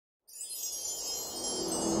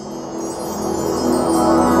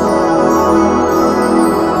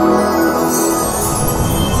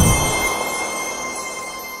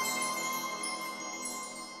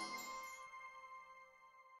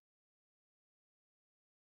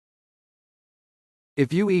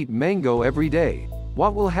If you eat mango every day,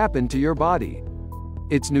 what will happen to your body?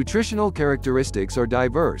 Its nutritional characteristics are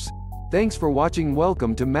diverse. Thanks for watching.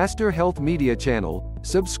 Welcome to Master Health Media channel.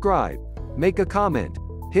 Subscribe, make a comment,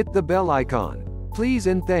 hit the bell icon, please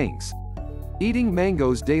and thanks. Eating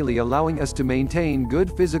mangoes daily allowing us to maintain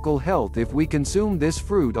good physical health if we consume this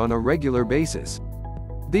fruit on a regular basis.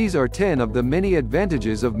 These are 10 of the many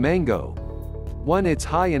advantages of mango. 1. It's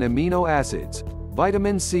high in amino acids,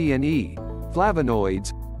 vitamin C and E,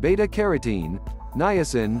 flavonoids, beta-carotene,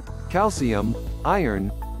 niacin, calcium,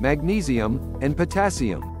 iron, magnesium, and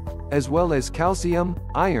potassium, as well as calcium,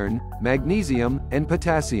 iron, magnesium, and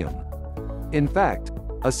potassium. In fact,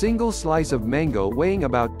 a single slice of mango weighing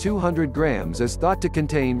about 200 grams is thought to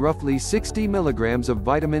contain roughly 60 milligrams of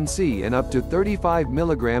vitamin C and up to 35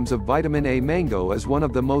 milligrams of vitamin A. Mango is one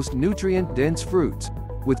of the most nutrient-dense fruits,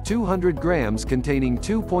 with 200 grams containing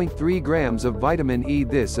 2.3 grams of vitamin E.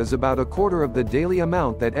 This is about a quarter of the daily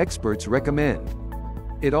amount that experts recommend.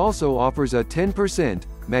 It also offers a 10%.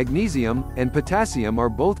 Magnesium and potassium are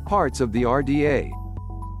both parts of the RDA.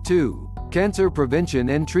 2. Cancer prevention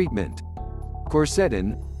and treatment.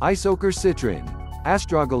 Quercetin, isoquercitrin,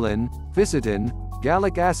 astragalin, fisetin,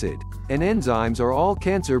 gallic acid, and enzymes are all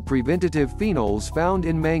cancer-preventative phenols found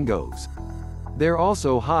in mangoes. They're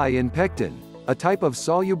also high in pectin, a type of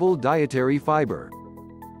soluble dietary fiber.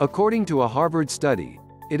 According to a Harvard study,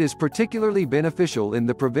 it is particularly beneficial in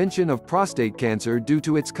the prevention of prostate cancer due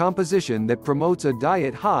to its composition that promotes a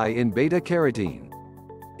diet high in beta-carotene.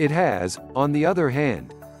 It has, on the other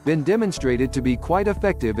hand, been demonstrated to be quite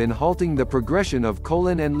effective in halting the progression of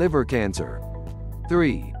colon and liver cancer.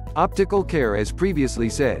 3. Optical care. As previously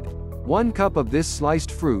said, 1 cup of this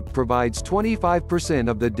sliced fruit provides 25%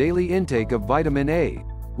 of the daily intake of vitamin A,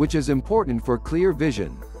 which is important for clear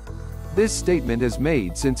vision. This statement is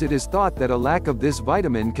made since it is thought that a lack of this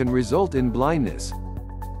vitamin can result in blindness.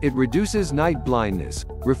 It reduces night blindness,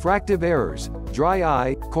 refractive errors, dry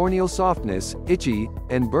eye, corneal softness, itchy,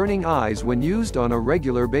 and burning eyes when used on a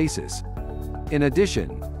regular basis. In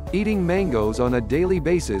addition, eating mangoes on a daily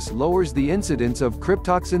basis lowers the incidence of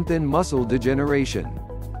cryptoxanthin muscle degeneration.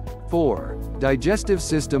 4. Digestive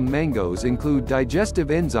system. Mangoes include digestive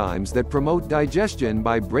enzymes that promote digestion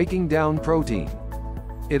by breaking down protein.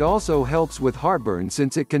 It also helps with heartburn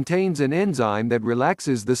since it contains an enzyme that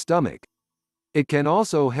relaxes the stomach. It can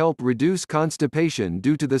also help reduce constipation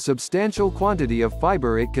due to the substantial quantity of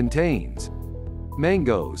fiber it contains.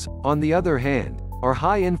 Mangoes, on the other hand, are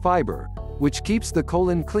high in fiber, which keeps the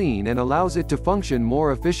colon clean and allows it to function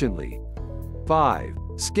more efficiently. 5.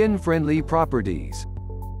 Skin-friendly properties.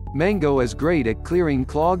 Mango is great at clearing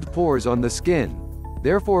clogged pores on the skin.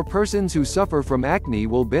 Therefore, persons who suffer from acne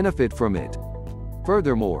will benefit from it.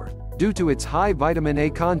 Furthermore, due to its high vitamin A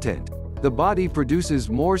content, the body produces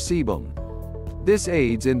more sebum. This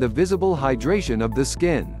aids in the visible hydration of the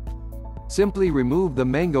skin. Simply remove the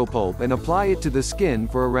mango pulp and apply it to the skin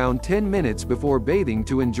for around 10 minutes before bathing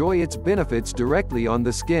to enjoy its benefits directly on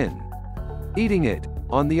the skin. Eating it,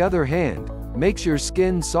 on the other hand, makes your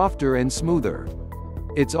skin softer and smoother.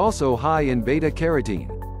 It's also high in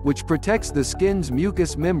beta-carotene, which protects the skin's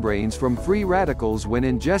mucous membranes from free radicals when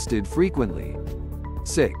ingested frequently.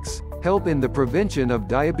 6. Help in the prevention of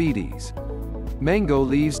diabetes. Mango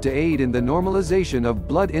leaves to aid in the normalization of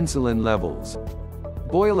blood insulin levels.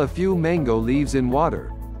 Boil a few mango leaves in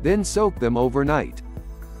water, then soak them overnight.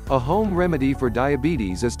 A home remedy for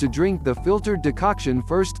diabetes is to drink the filtered decoction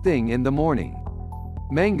first thing in the morning.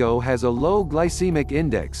 Mango has a low glycemic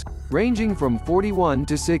index, ranging from 41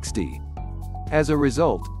 to 60. As a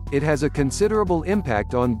result, it has a considerable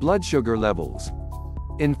impact on blood sugar levels.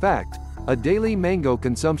 In fact, a daily mango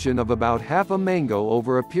consumption of about half a mango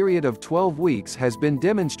over a period of 12 weeks has been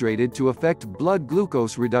demonstrated to affect blood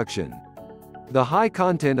glucose reduction. The high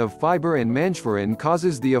content of fiber and mangifferin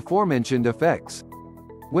causes the aforementioned effects.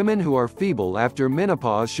 Women who are feeble after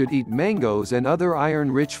menopause should eat mangoes and other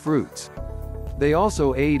iron-rich fruits. They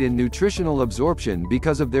also aid in nutritional absorption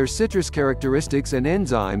because of their citrus characteristics and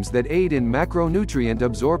enzymes that aid in macronutrient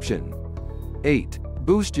absorption. 8.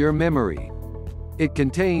 Boost your memory. It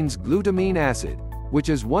contains glutamine acid, which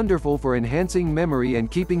is wonderful for enhancing memory and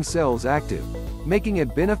keeping cells active, making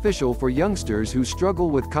it beneficial for youngsters who struggle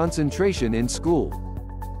with concentration in school.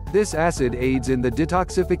 This acid aids in the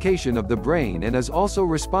detoxification of the brain and is also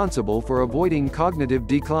responsible for avoiding cognitive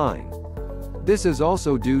decline. This is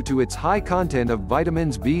also due to its high content of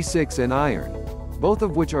vitamins B6 and iron, both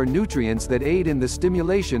of which are nutrients that aid in the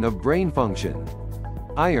stimulation of brain function.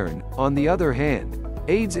 Iron, on the other hand,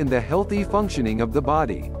 aids in the healthy functioning of the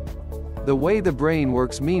body. The way the brain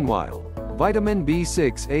works. Meanwhile, vitamin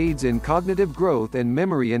B6 aids in cognitive growth and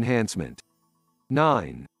memory enhancement.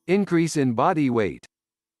 9. Increase in body weight.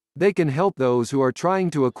 They can help those who are trying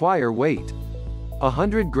to acquire weight.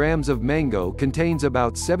 100 grams of mango contains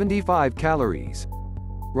about 75 calories.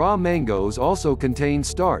 Raw mangoes also contain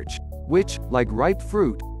starch, which, like ripe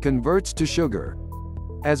fruit, converts to sugar.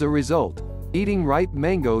 As a result, eating ripe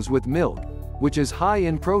mangoes with milk, which is high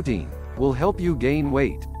in protein, will help you gain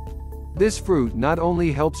weight. This fruit not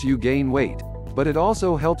only helps you gain weight, but it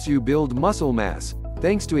also helps you build muscle mass,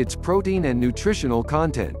 thanks to its protein and nutritional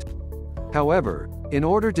content. However, in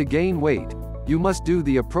order to gain weight, you must do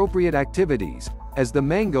the appropriate activities, as the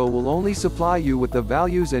mango will only supply you with the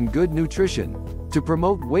values and good nutrition. To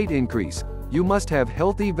promote weight increase, you must have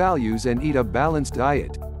healthy values and eat a balanced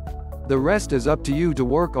diet. The rest is up to you to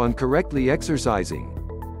work on correctly exercising.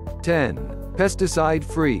 10.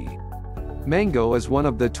 Pesticide-free. Mango is one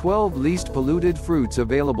of the 12 least polluted fruits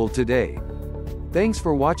available today. Thanks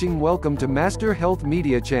for watching. Welcome to Master Health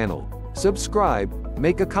Media Channel. Subscribe,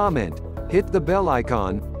 make a comment, hit the bell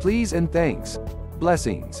icon, please, and thanks.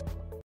 Blessings.